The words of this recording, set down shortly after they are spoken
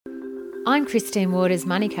I'm Christine Waters,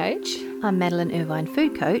 Money Coach, I'm Madeline Irvine,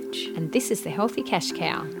 Food Coach, and this is the Healthy Cash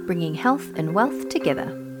Cow. bringing health and wealth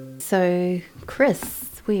together. So,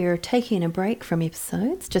 Kris, we are taking a break from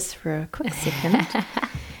episodes just for a quick second.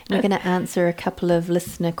 We're going to answer a couple of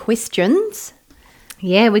listener questions.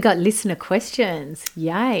 Yeah, we got listener questions.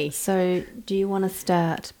 Yay. So, do you want to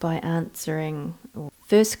start by answering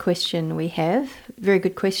first question we have? Very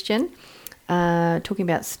good question. Talking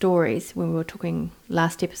about stories, when we were talking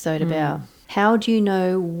last episode about how do you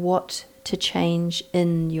know what to change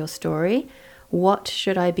in your story? What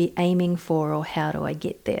should I be aiming for, or how do I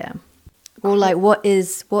get there? Or like, what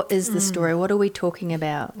is the story? What are we talking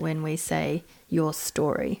about when we say your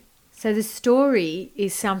story? So the story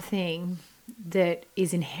is something that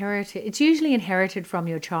is inherited. It's usually inherited from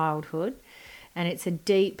your childhood, and it's a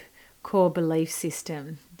deep core belief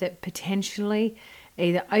system that potentially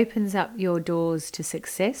either opens up your doors to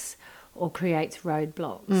success or creates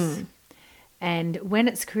roadblocks. And when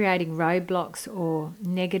it's creating roadblocks or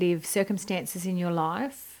negative circumstances in your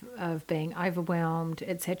life of being overwhelmed,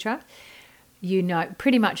 etc., you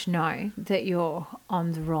pretty much know that you're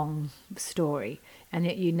on the wrong story and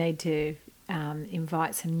that you need to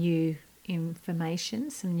invite some new information,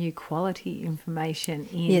 some new quality information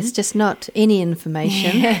in. Yes, just not any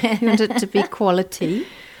information. You want it to be quality.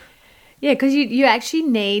 Yeah, because you actually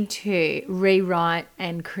need to rewrite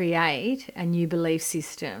and create a new belief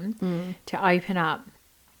system to open up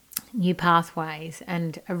new pathways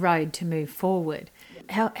and a road to move forward.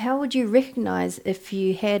 How would you recognise if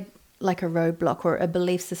you had like a roadblock or a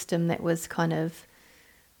belief system that was kind of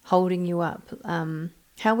holding you up?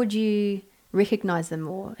 How would you recognise them,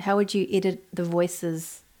 or how would you edit the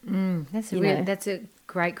voices? That's a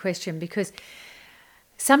great question, because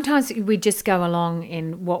sometimes we just go along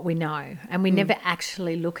in what we know and we never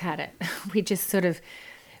actually look at it. We just sort of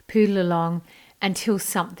poodle along until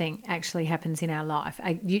something actually happens in our life.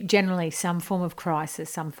 Generally some form of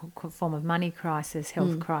crisis, some form of money crisis,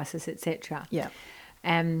 health crisis, etc. Yeah.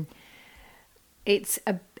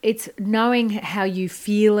 It's knowing how you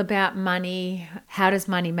feel about money. How does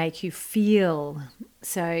money make you feel?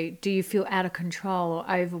 So do you feel out of control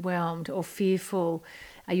or overwhelmed or fearful?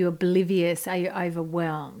 Are you oblivious? Are you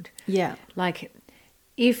overwhelmed? Yeah. Like,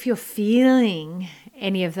 if you're feeling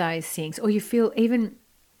any of those things, or you feel even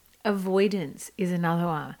avoidance is another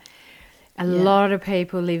one. A lot of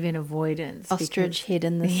people live in avoidance. Ostrich head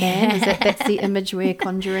in the sand. That's the image we're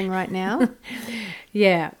conjuring right now?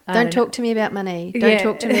 Yeah. Don't talk to me about money. Don't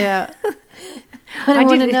talk to me about... I don't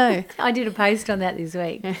want to know. I did a post on that this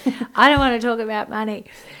week. I don't want to talk about money.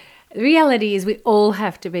 The reality is we all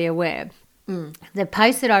have to be aware. The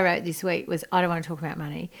post that I wrote this week was, I don't want to talk about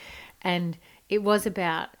money. And it was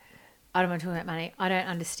about, I don't want to talk about money. I don't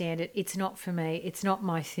understand it. It's not for me. It's not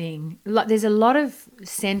my thing. There's a lot of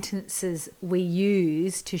sentences we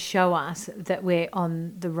use to show us that we're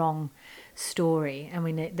on the wrong story and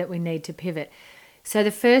we need to pivot. So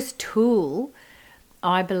the first tool,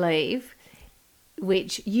 I believe,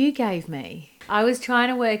 which you gave me, I was trying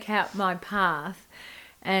to work out my path,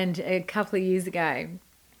 and a couple of years ago,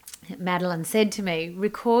 Madeline said to me,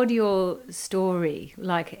 record your story,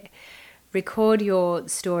 record your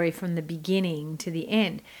story from the beginning to the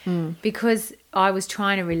end, because I was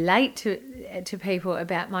trying to relate to people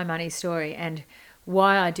about my money story and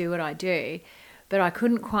why I do what I do, but I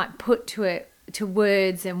couldn't quite put to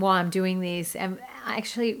words and why I'm doing this. And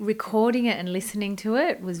actually recording it and listening to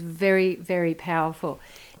it was very, very powerful,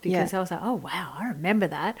 because I was like, oh, wow, I remember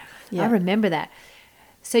that. Yeah. I remember that.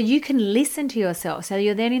 So you can listen to yourself. So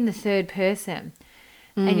you're then in the third person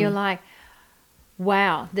and you're like,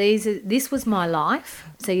 wow, this was my life.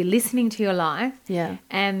 So you're listening to your life. Yeah.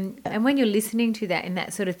 And when you're listening to that in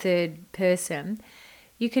that sort of third person,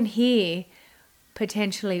 you can hear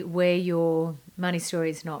potentially where your money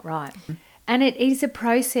story is not right. And it is a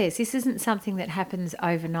process. This isn't something that happens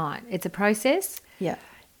overnight. It's a process. Yeah.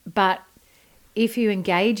 But if you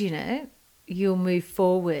engage in it, you'll move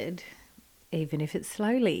forward, even if it's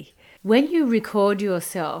slowly. When you record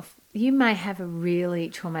yourself, you may have a really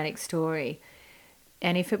traumatic story.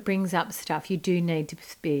 And if it brings up stuff, you do need to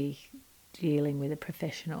be dealing with a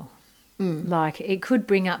professional. Like, it could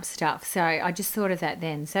bring up stuff. So I just thought of that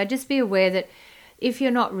then. So just be aware that if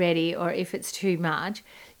you're not ready, or if it's too much,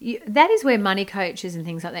 that is where money coaches and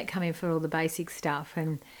things like that come in for all the basic stuff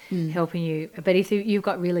and helping you. But if you've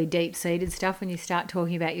got really deep-seated stuff, when you start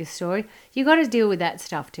talking about your story, you've got to deal with that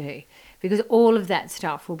stuff too, because all of that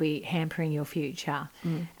stuff will be hampering your future.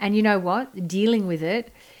 And you know what? Dealing with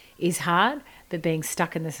it is hard, but being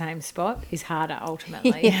stuck in the same spot is harder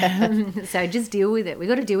ultimately. So just deal with it. We've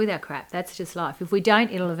got to deal with our crap. That's just life. If we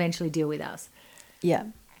don't, it'll eventually deal with us. Yeah.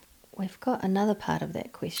 we've got another part of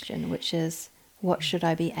that question, which is, what should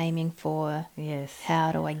I be aiming for? Yes.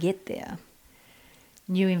 How do I get there?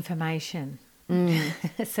 New information.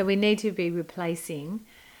 So we need to be replacing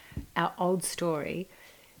our old story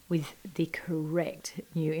with the correct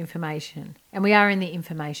new information. And we are in the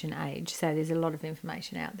information age, so there's a lot of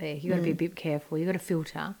information out there. You've got to be a bit careful. You've got to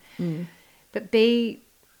filter. But be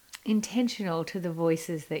intentional to the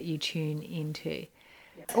voices that you tune into.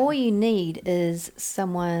 All you need is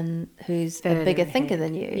someone who's Further a bigger ahead. thinker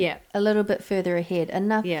than you. Yeah. A little bit further ahead.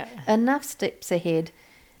 Yeah. Enough steps ahead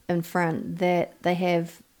in front that they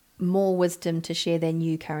have more wisdom to share than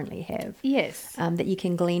you currently have. Yes. That you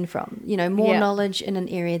can glean from. You know, more knowledge in an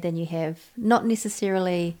area than you have. Not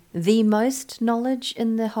necessarily the most knowledge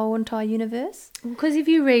in the whole entire universe. Because if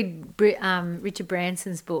you read Richard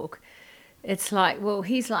Branson's book, it's like, well,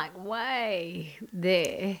 he's like way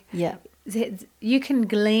there. Yeah. You can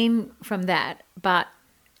glean from that, but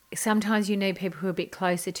sometimes you need people who are a bit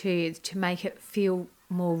closer to you to make it feel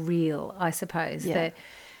more real, I suppose. Yeah. That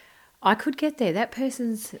I could get there. That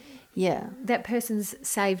person's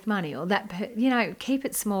saved money, or keep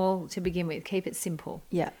it small to begin with. Keep it simple.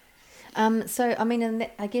 Yeah. So, I mean, and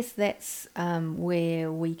I guess that's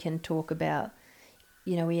where we can talk about,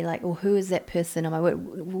 where you're like, well, who is that person?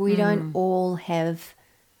 We don't all have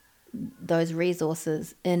those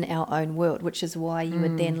resources in our own world, which is why you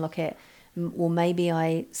would then look at, well, maybe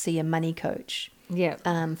I see a money coach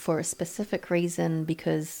for a specific reason,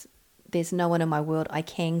 because there's no one in my world I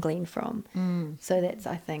can glean from. So that's,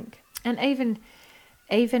 I think. And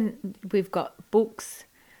even we've got books.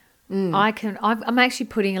 I'm actually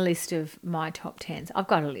putting a list of my top 10s. I've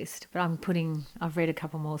got a list, but I've read a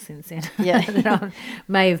couple more since then. Yeah. That I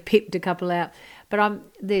may have picked a couple out. But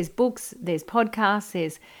there's books, there's podcasts,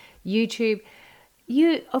 there's YouTube.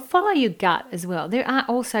 You follow your gut as well. There are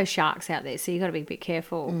also sharks out there, so you've got to be a bit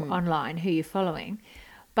careful online who you're following.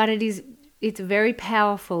 But it's very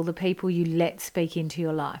powerful, the people you let speak into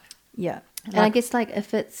your life. Yeah. And I guess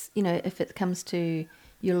if it comes to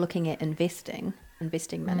you're looking at investing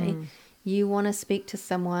money, you want to speak to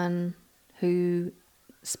someone who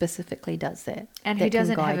specifically does that. And who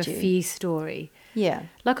doesn't have a fear story. Yeah.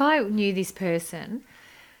 Like I knew this person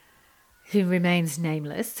who remains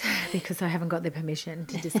nameless because I haven't got their permission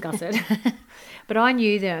to discuss it. But I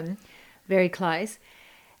knew them very close,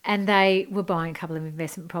 and they were buying a couple of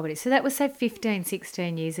investment properties. So that was, say, 15,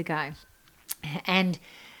 16 years ago. And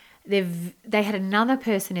they had another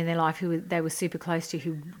person in their life who they were super close to,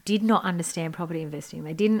 who did not understand property investing.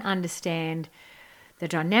 They didn't understand the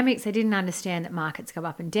dynamics. They didn't understand that markets go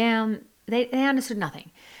up and down. They understood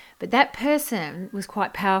nothing. But that person was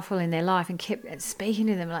quite powerful in their life and kept speaking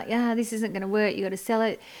to them like, this isn't going to work. You got to sell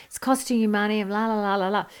it. It's costing you money, and la, la, la, la,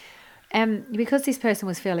 la. And because this person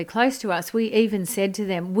was fairly close to us, we even said to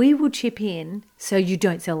them, we will chip in so you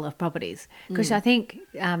don't sell the properties. Because I think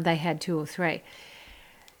they had 2 or 3.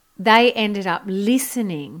 They ended up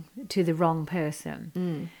listening to the wrong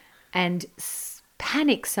person and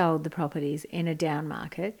panic sold the properties in a down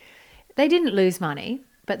market. They didn't lose money,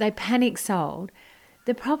 but they panic sold.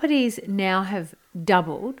 The properties now have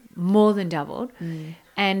doubled, more than doubled.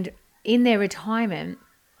 And in their retirement,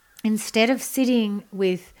 instead of sitting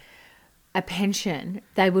with a pension,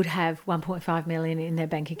 they would have 1.5 million in their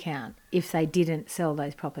bank account if they didn't sell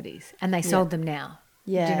those properties. And they sold them now.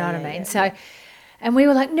 Yeah. Do you know what I mean? So, and we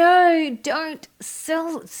were like, no, don't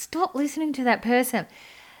sell, stop listening to that person.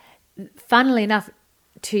 Funnily enough,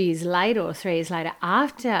 2 years later or 3 years later,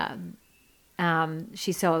 after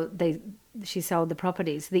she sold the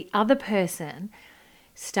properties, the other person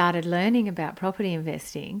started learning about property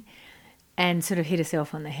investing and sort of hit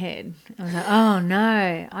herself on the head. I was like, oh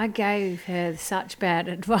no, I gave her such bad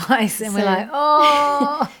advice. And we're like,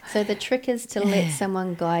 oh. So the trick is to let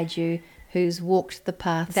someone guide you who's walked the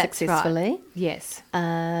path successfully. Right. Yes.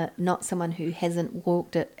 Not someone who hasn't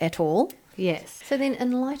walked it at all. Yes. So then,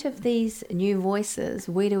 in light of these new voices,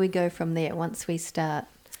 where do we go from there once we start?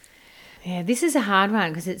 Yeah, this is a hard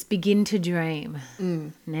one because it's begin to dream.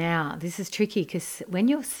 Now, this is tricky because when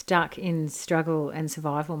you're stuck in struggle and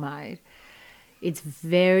survival mode, it's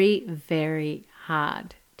very, very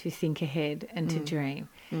hard to think ahead and to dream.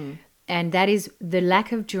 And that is the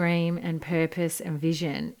lack of dream and purpose and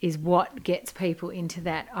vision is what gets people into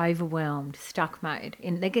that overwhelmed, stuck mode.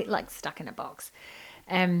 And they get like stuck in a box.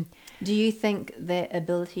 Do you think that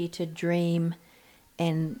ability to dream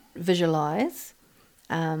and visualize,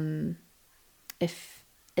 if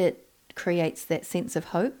it creates that sense of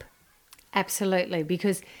hope? Absolutely,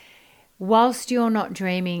 because whilst you're not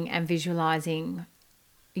dreaming and visualizing,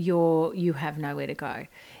 you have nowhere to go.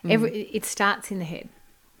 It starts in the head.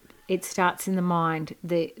 it starts in the mind,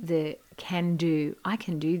 the can do. I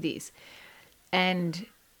can do this. And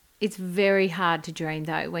it's very hard to dream,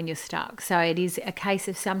 though, when you're stuck. So it is a case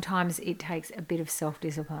of sometimes it takes a bit of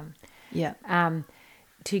self-discipline. Yeah.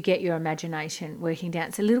 To get your imagination working down.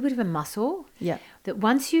 It's a little bit of a muscle. Yeah. That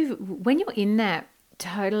when you're in that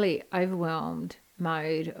totally overwhelmed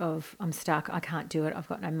mode of I'm stuck, I can't do it, I've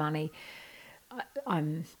got no money,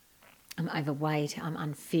 I'm overweight, I'm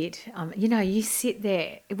unfit, you sit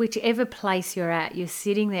there, whichever place you're at, you're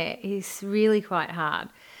sitting there. It's really quite hard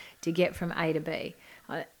to get from A to B.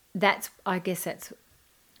 I guess that's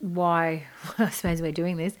why I suppose we're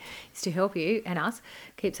doing this, is to help you and us,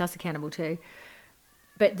 keeps us accountable too.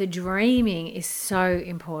 But the dreaming is so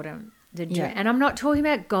important. And I'm not talking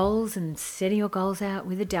about goals and setting your goals out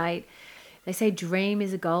with a date. They say dream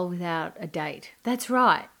is a goal without a date. That's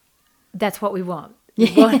right. That's what we want. We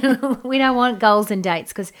don't want goals and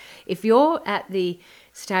dates, because if you're at the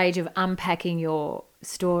stage of unpacking your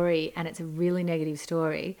story and it's a really negative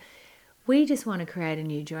story, we just want to create a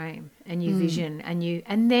new dream, a new vision,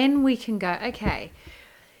 and then we can go, okay,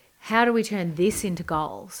 how do we turn this into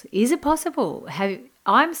goals? Is it possible?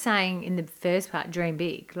 I'm saying in the first part, dream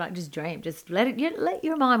big, like just dream, just let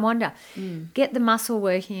your mind wander. Get the muscle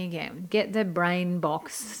working again, get the brain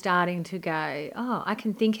box starting to go, oh, I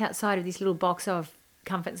can think outside of this little box of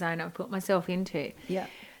comfort zone I've put myself into. Yeah.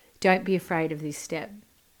 Don't be afraid of this step.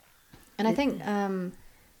 And I think,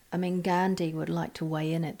 Gandhi would like to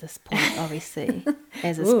weigh in at this point, obviously,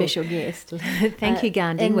 as a special guest. Thank you,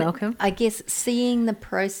 Gandhi. Welcome. I guess seeing the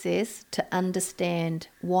process to understand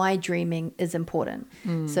why dreaming is important.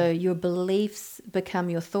 So your beliefs become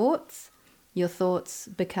your thoughts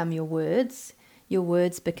become your words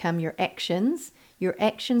become your actions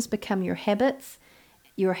become your habits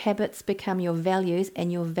become your values,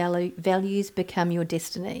 and your values become your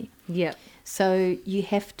destiny. Yeah. So you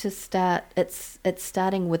have to start, it's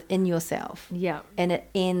starting within yourself. Yeah. And it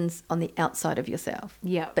ends on the outside of yourself.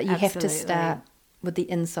 Yeah. But you have to start with the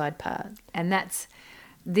inside part. And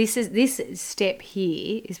this step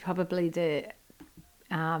here is probably the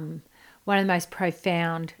one of the most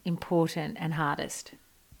profound, important and hardest,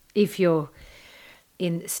 if you're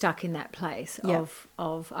stuck in that place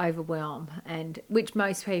of overwhelm, and which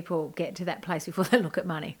most people get to that place before they look at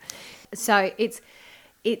money. So it's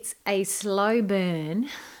a slow burn,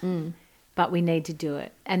 but we need to do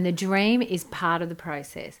it. And the dream is part of the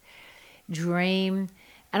process. Dream,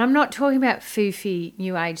 and I'm not talking about foofy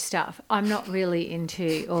new age stuff. I'm not really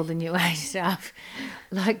into all the new age stuff,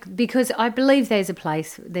 because I believe there's a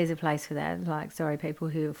place for that. Sorry, people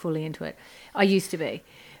who are fully into it. I used to be,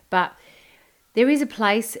 but there is a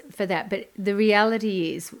place for that. But the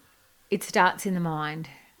reality is, it starts in the mind.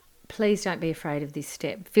 Please don't be afraid of this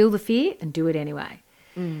step. Feel the fear and do it anyway.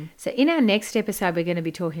 So in our next episode, we're going to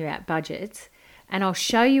be talking about budgets, and I'll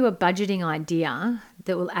show you a budgeting idea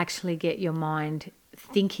that will actually get your mind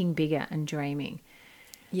thinking bigger and dreaming.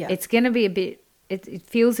 Yeah. It's going to be it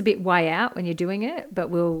feels a bit way out when you're doing it,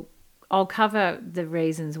 but I'll cover the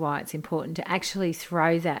reasons why it's important to actually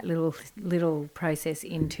throw that little process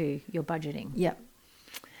into your budgeting. Yeah.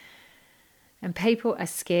 And people are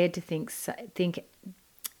scared to think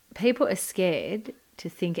people are scared to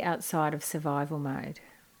think outside of survival mode.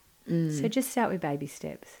 So just start with baby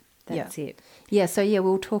steps. That's it. Yeah, so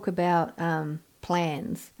we'll talk about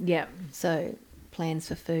plans. Yeah. So plans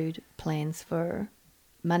for food, plans for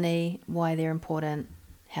money, why they're important,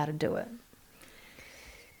 how to do it.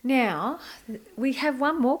 Now, we have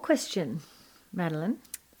one more question, Madeline,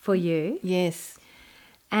 for you. Yes.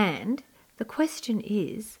 And the question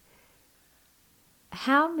is,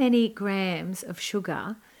 how many grams of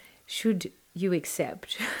sugar should you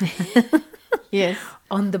accept? Yes.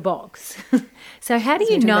 On the box. So how do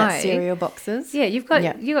you know? About cereal boxes. Yeah, you've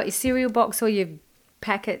got your cereal box or your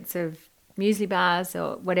packets of muesli bars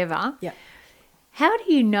or whatever. Yeah. How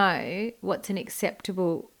do you know what's an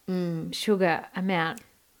acceptable sugar amount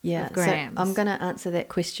of grams? So I'm going to answer that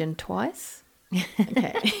question twice.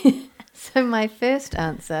 Okay. So my first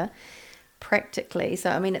answer, practically,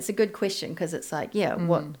 it's a good question because it's like,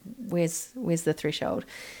 where's the threshold?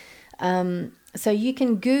 So you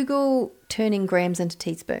can Google turning grams into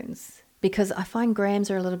teaspoons, because I find grams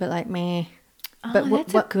are a little bit like meh. But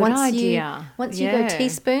that's a good idea. Once you go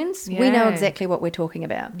teaspoons, we know exactly what we're talking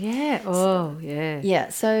about. Yeah. Oh, yeah. Yeah.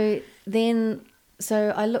 So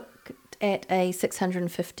I looked at a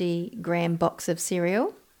 650 gram box of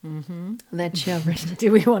cereal. Mm-hmm. That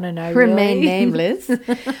do we want to know? Remain nameless.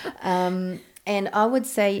 And I would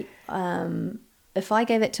say, if I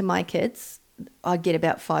gave it to my kids, I'd get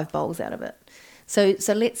about 5 bowls out of it.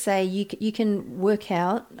 So let's say you can work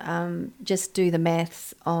out, just do the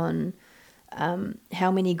maths on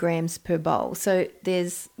how many grams per bowl. So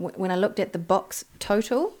when I looked at the box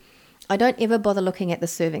total, I don't ever bother looking at the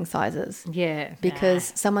serving sizes. Yeah.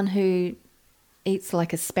 Because someone who eats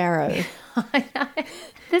like a sparrow. I know.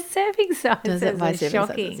 The serving sizes Does it by are serving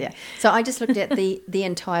shocking. sizes, yeah. So I just looked at the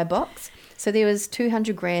entire box. So there was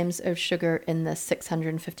 200 grams of sugar in the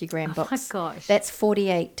 650 gram box. Oh my gosh. That's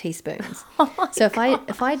 48 teaspoons. Oh my So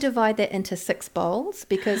if I divide that into 6 bowls,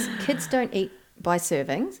 because kids don't eat by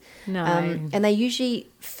servings. No. And they usually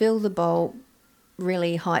fill the bowl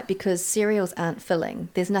really high because cereals aren't filling.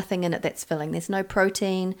 There's nothing in it that's filling. There's no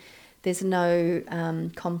protein. There's no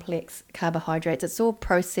complex carbohydrates. It's all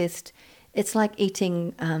processed. It's like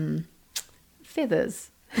eating feathers.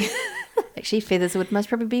 Actually, feathers would most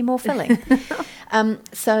probably be more filling.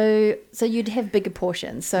 So you'd have bigger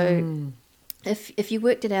portions. So if you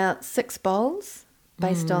worked it out, 6 bowls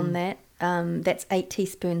based on that, that's 8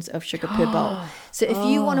 teaspoons of sugar per bowl. So if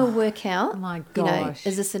you want to work out, my you know, gosh.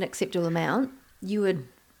 is this an acceptable amount? You would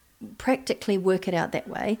practically work it out that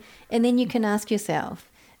way, and then you can ask yourself,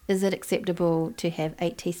 is it acceptable to have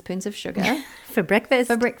 8 teaspoons of sugar For breakfast?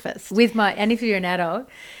 for breakfast? And if you're an adult,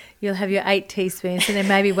 you'll have your 8 teaspoons and then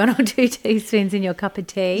maybe 1 or 2 teaspoons in your cup of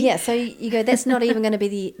tea. Yeah, so you go, that's not even going to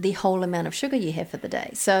be the whole amount of sugar you have for the day.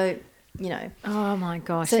 So, you know. Oh my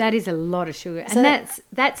gosh, So- that is a lot of sugar. so- And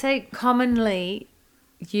that's a commonly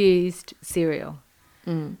used cereal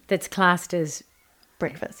that's classed as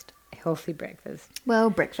Breakfast. healthy breakfast. Well,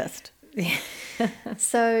 breakfast.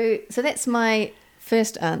 So that's my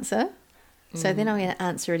first answer. So then I'm going to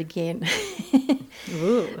answer it again.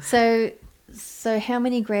 Ooh. So how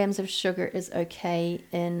many grams of sugar is okay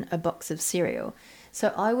in a box of cereal?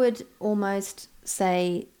 So I would almost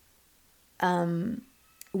say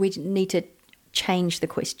we need to change the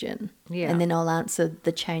question. Yeah. And then I'll answer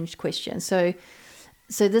the changed question. So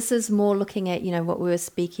this is more looking at, you know, what we were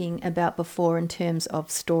speaking about before in terms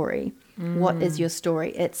of story. What is your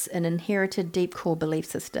story? It's an inherited deep core belief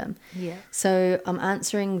system. Yeah. So I'm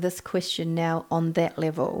answering this question now on that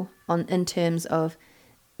level, in terms of,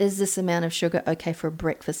 is this amount of sugar okay for a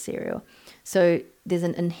breakfast cereal? So there's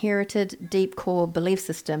an inherited deep core belief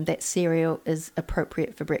system that cereal is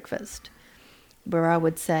appropriate for breakfast, where I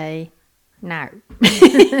would say, No.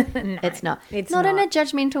 it's not. It's not in a not.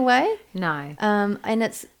 judgmental way. No. And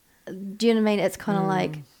it's, do you know what I mean? It's kind of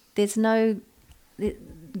like, there's no,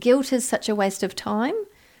 guilt is such a waste of time.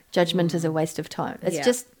 Judgment is a waste of time. It's Yeah.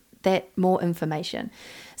 just that more information.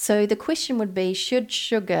 So the question would be, should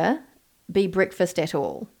sugar be breakfast at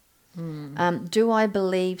all? Do I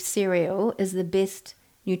believe cereal is the best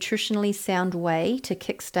nutritionally sound way to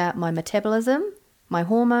kickstart my metabolism, my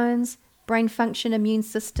hormones, brain function, immune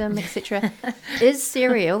system, etc.? Is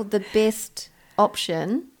cereal the best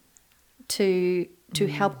option to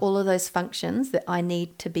help all of those functions that I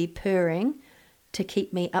need to be purring to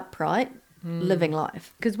keep me upright, living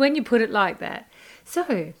life? Because when you put it like that, so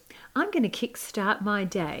I'm going to kickstart my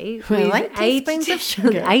day With with 8 teaspoons of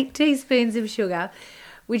sugar. 8 teaspoons of sugar,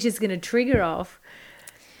 which is going to trigger off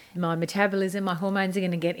my metabolism. My hormones are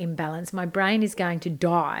going to get imbalanced. My brain is going to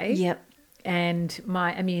die. Yep. And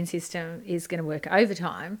my immune system is going to work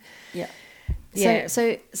overtime. Yeah. Yeah.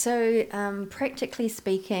 So practically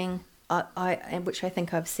speaking, and which I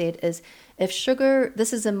think I've said, is if sugar,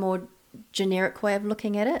 this is a more generic way of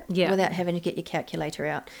looking at it, Yeah. without having to get your calculator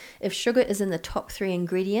out. If sugar is in the top 3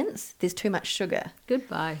 ingredients, there's too much sugar.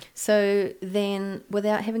 Goodbye. So then,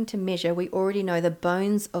 without having to measure, we already know the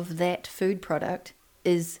bones of that food product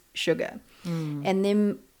is sugar. And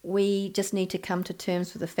then we just need to come to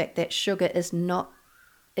terms with the fact that sugar is not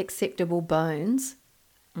acceptable bones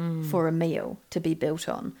for a meal to be built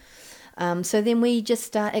on. So then we just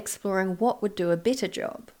start exploring what would do a better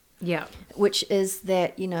job, Yeah. which is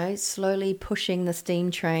that, you know, slowly pushing the steam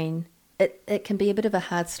train. It can be a bit of a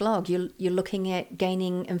hard slog. You're looking at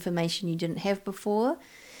gaining information you didn't have before.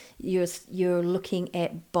 You're looking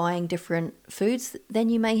at buying different foods than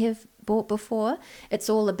you may have bought before. It's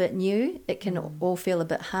all a bit new. It can all feel a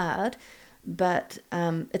bit hard, but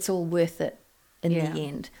it's all worth it in Yeah. the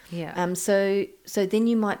end. Yeah. So then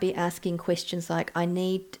you might be asking questions like, I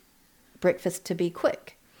need breakfast to be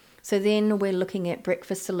quick. So then we're looking at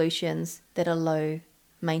breakfast solutions that are low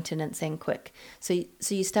maintenance and quick. So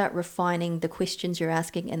you start refining the questions you're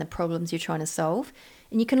asking and the problems you're trying to solve.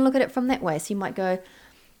 And you can look at it from that way. So you might go,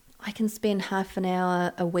 I can spend half an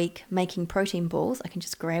hour a week making protein balls. I can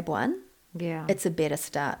just grab one. Yeah. It's a better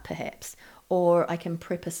start, perhaps. Or I can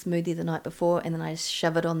prep a smoothie the night before and then I just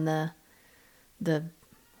shove it on the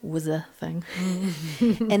whizzer thing.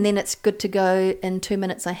 And then it's good to go. In 2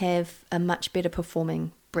 minutes, I have a much better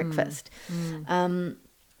performing breakfast.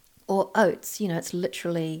 Or oats, it's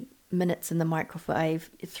literally minutes in the microwave,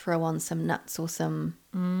 throw on some nuts or some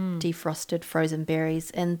defrosted frozen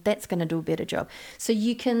berries, and that's going to do a better job. So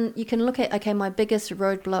you can look at, okay, my biggest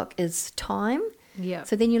roadblock is time. Yeah.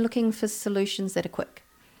 So then you're looking for solutions that are quick.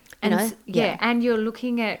 And you're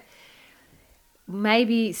looking at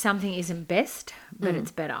maybe something isn't best, but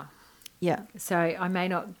it's better. Yeah. So I may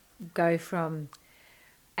not go from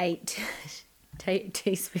 8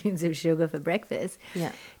 teaspoons of sugar for breakfast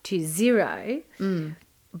to 0,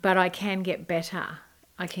 but I can get better.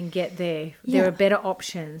 I can get there. There are better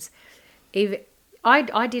options.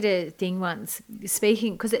 I did a thing once,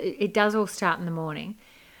 speaking, because it does all start in the morning,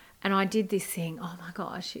 and I did this thing, oh my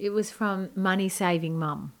gosh, it was from Money Saving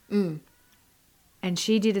Mum. And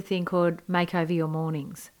she did a thing called Make Over Your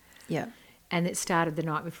Mornings. Yeah. And it started the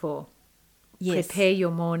night before. Yes. Prepare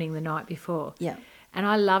your morning the night before. Yeah. And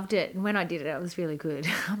I loved it. And when I did it, it was really good.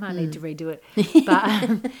 I might need to redo it.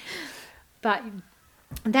 But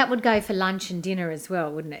that would go for lunch and dinner as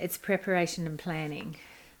well, wouldn't it? It's preparation and planning.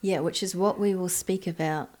 Yeah, which is what we will speak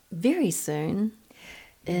about very soon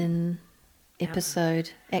in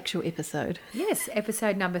actual episode. Yes,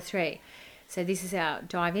 episode number 3. So this is our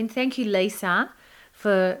dive in. Thank you, Lisa,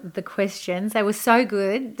 for the questions. They were so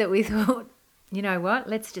good that we thought, you know what,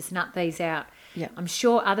 let's just nut these out. Yeah. I'm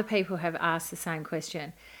sure other people have asked the same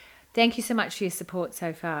question. Thank you so much for your support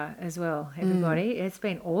so far as well, everybody. It's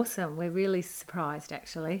been awesome. We're really surprised,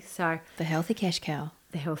 actually. So The Healthy Cash Cow.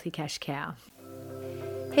 The Healthy Cash Cow.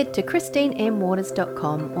 Head to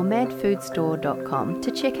christinemwaters.com or madfoodstore.com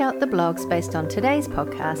to check out the blogs based on today's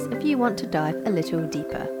podcast if you want to dive a little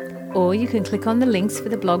deeper. Or you can click on the links for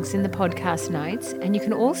the blogs in the podcast notes, and you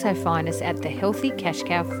can also find us at the Healthy Cash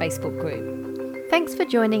Cow Facebook group. Thanks for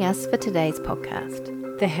joining us for today's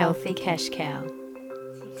podcast. The Healthy Cash Cow.